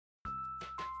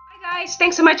Guys,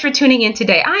 thanks so much for tuning in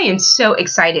today. I am so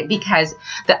excited because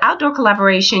the outdoor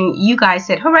collaboration, you guys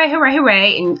said hooray, hooray,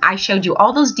 hooray, and I showed you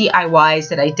all those DIYs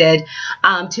that I did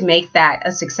to make that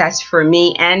a success for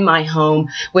me and my home,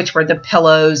 which were the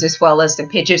pillows as well as the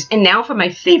pictures. And now for my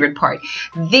favorite part,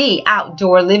 the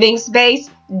outdoor living space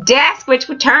desk, which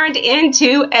turned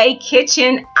into a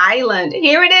kitchen island.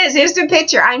 Here it is. Here's the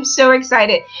picture. I'm so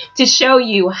excited to show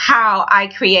you how I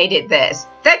created this.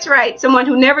 That's right, someone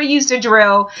who never used a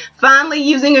drill, finally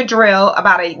using a drill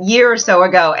about a year or so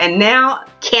ago, and now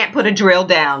can't put a drill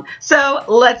down. So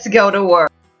let's go to work.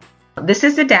 This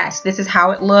is the desk. This is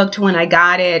how it looked when I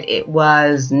got it. It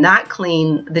was not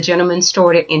clean. The gentleman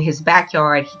stored it in his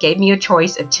backyard. He gave me a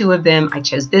choice of two of them. I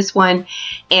chose this one.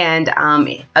 And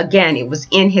again, it was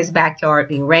in his backyard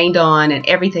being rained on and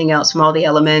everything else from all the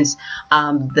elements.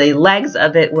 The legs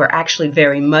of it were actually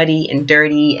very muddy and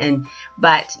dirty.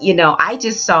 But, you know, I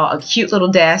just saw a cute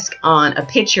little desk on a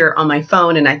picture on my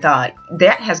phone and I thought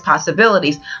that has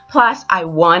possibilities. Plus, I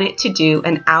wanted to do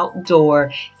an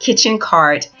outdoor kitchen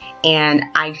cart. And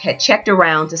I had checked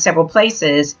around to several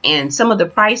places and some of the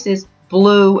prices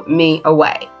blew me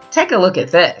away. Take a look at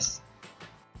this.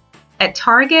 At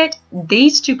Target,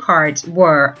 these two carts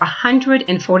were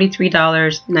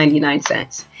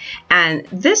 $143.99. And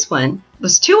this one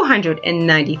was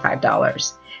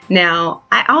 $295. Now,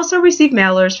 I also received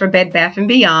mailers for Bed Bath &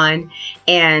 Beyond,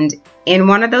 and in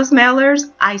one of those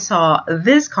mailers, I saw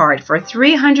this cart for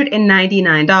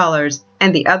 $399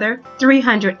 and the other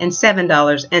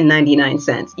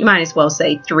 $307.99. You might as well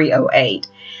say $308.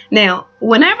 Now,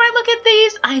 whenever I look at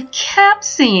these, I kept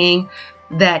seeing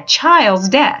that child's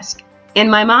desk in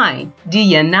my mind. Do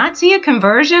you not see a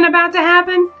conversion about to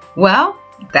happen? Well,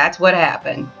 that's what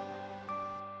happened.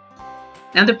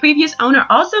 Now, the previous owner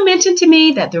also mentioned to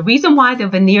me that the reason why the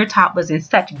veneer top was in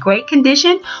such great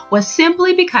condition was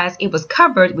simply because it was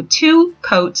covered with 2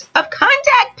 coats of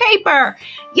contact paper.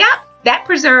 Yep, that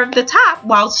preserved the top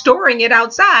while storing it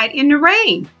outside in the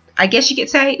rain. I guess you could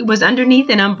say it was underneath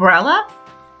an umbrella.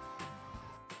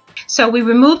 So we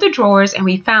removed the drawers and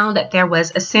we found that there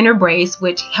was a center brace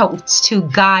which helps to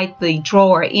guide the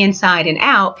drawer inside and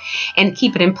out and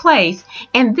keep it in place.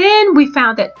 And then we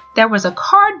found that there was a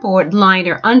cardboard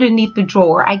liner underneath the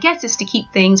drawer. I guess it's to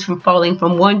keep things from falling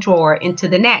from one drawer into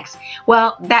the next.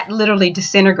 Well, that literally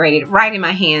disintegrated right in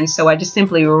my hands, so I just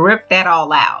simply ripped that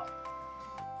all out.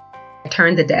 I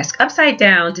turned the desk upside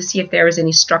down to see if there was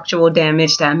any structural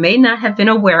damage that I may not have been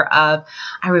aware of.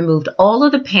 I removed all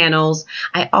of the panels.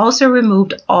 I also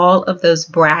removed all of those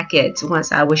brackets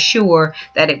once I was sure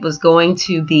that it was going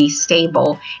to be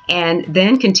stable, and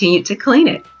then continued to clean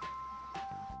it.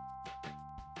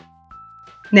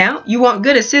 Now, you want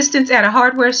good assistance at a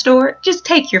hardware store? Just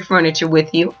take your furniture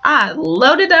with you. I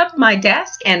loaded up my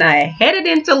desk and I headed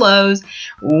into Lowe's,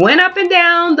 went up and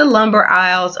down the lumber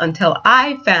aisles until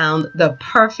I found the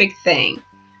perfect thing.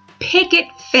 Picket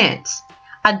fence,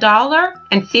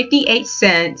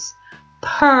 $1.58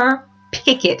 per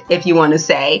picket, if you want to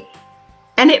say,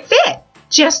 and it fit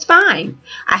just fine.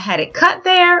 I had it cut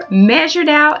there, measured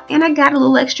out, and I got a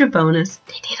little extra bonus.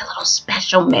 They did a little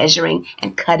special measuring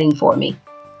and cutting for me.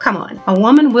 Come on, a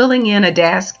woman wheeling in a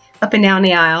desk up and down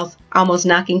the aisles, almost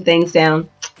knocking things down.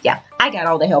 Yeah, I got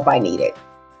all the help I needed.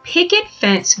 Picket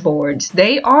fence boards,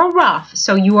 they are rough,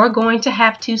 so you are going to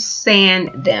have to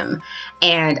sand them.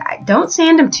 And don't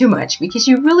sand them too much because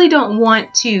you really don't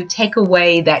want to take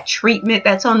away that treatment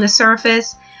that's on the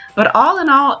surface. But all in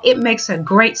all, it makes a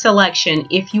great selection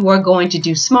if you are going to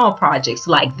do small projects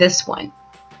like this one.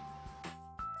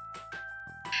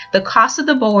 The cost of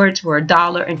the boards were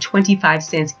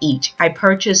 $1.25 each. I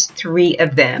purchased 3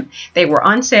 of them. They were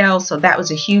on sale, so that was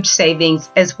a huge savings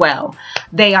as well.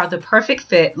 They are the perfect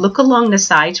fit. Look along the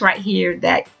sides right here.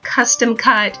 That custom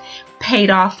cut paid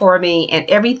off for me, and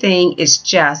everything is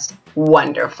just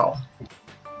wonderful.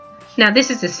 Now,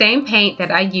 this is the same paint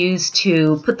that I used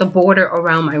to put the border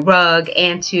around my rug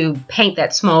and to paint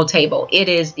that small table. It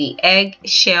is the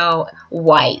Eggshell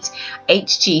White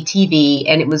HGTV,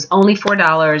 and it was only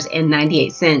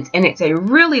 $4.98, and it's a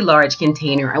really large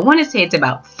container. I want to say it's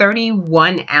about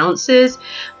 31 ounces,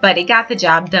 but it got the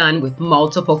job done with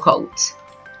multiple coats.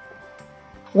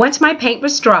 Once my paint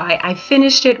was dry, I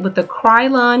finished it with the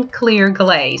Krylon Clear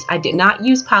Glaze. I did not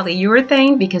use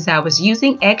polyurethane because I was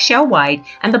using Eggshell White,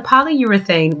 and the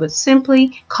polyurethane would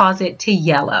simply cause it to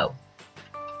yellow.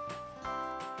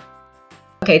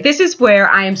 Okay, this is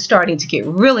where I am starting to get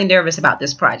really nervous about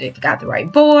this project. I got the right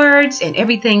boards and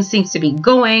everything seems to be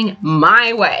going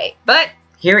my way, but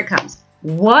here it comes.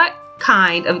 What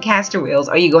kind of caster wheels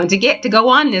are you going to get to go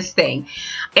on this thing?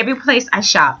 Every place I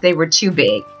shopped, they were too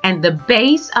big, and the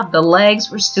base of the legs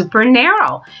were super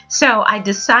narrow. So I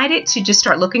decided to just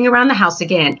start looking around the house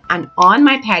again, and on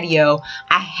my patio,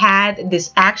 I had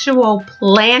this actual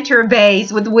planter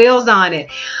base with wheels on it.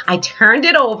 I turned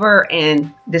it over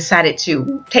and decided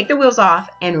to take the wheels off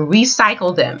and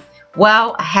recycle them.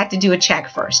 Well, I had to do a check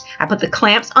first. I put the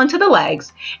clamps onto the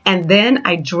legs, and then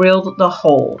I drilled the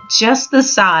hole, just the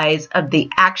size of the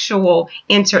actual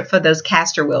insert for those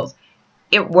caster wheels.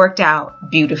 It worked out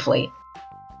beautifully.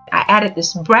 I added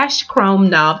this brushed chrome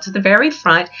knob to the very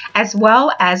front, as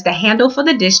well as the handle for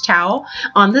the dish towel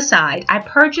on the side. I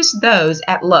purchased those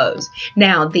at Lowe's.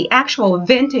 Now, the actual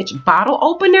vintage bottle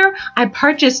opener, I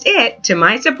purchased it, to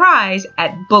my surprise,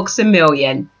 at Books A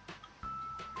Million.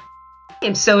 I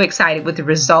am so excited with the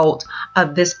result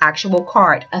of this actual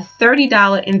cart. A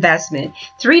 $30 investment,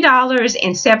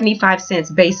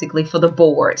 $3.75 basically for the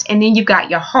boards, and then you've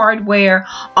got your hardware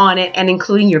on it and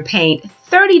including your paint.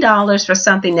 $30 for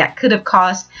something that could have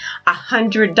cost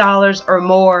 $100 or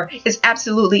more is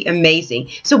absolutely amazing.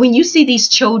 So when you see these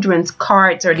children's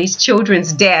carts or these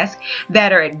children's desks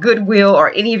that are at Goodwill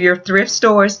or any of your thrift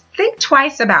stores, think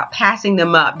twice about passing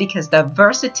them up, because the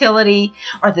versatility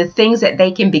or the things that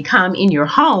they can become in your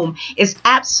home is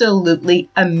absolutely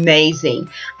amazing.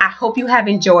 I hope you have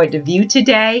enjoyed the view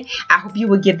today. I hope you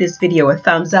will give this video a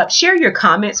thumbs up. Share your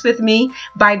comments with me.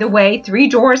 By the way, 3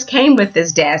 drawers came with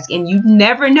this desk, and you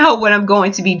never know what I'm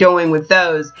going to be doing with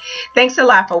those. Thanks a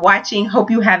lot for watching. Hope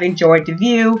you have enjoyed the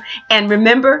view. And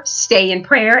remember, stay in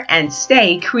prayer and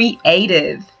stay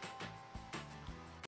creative.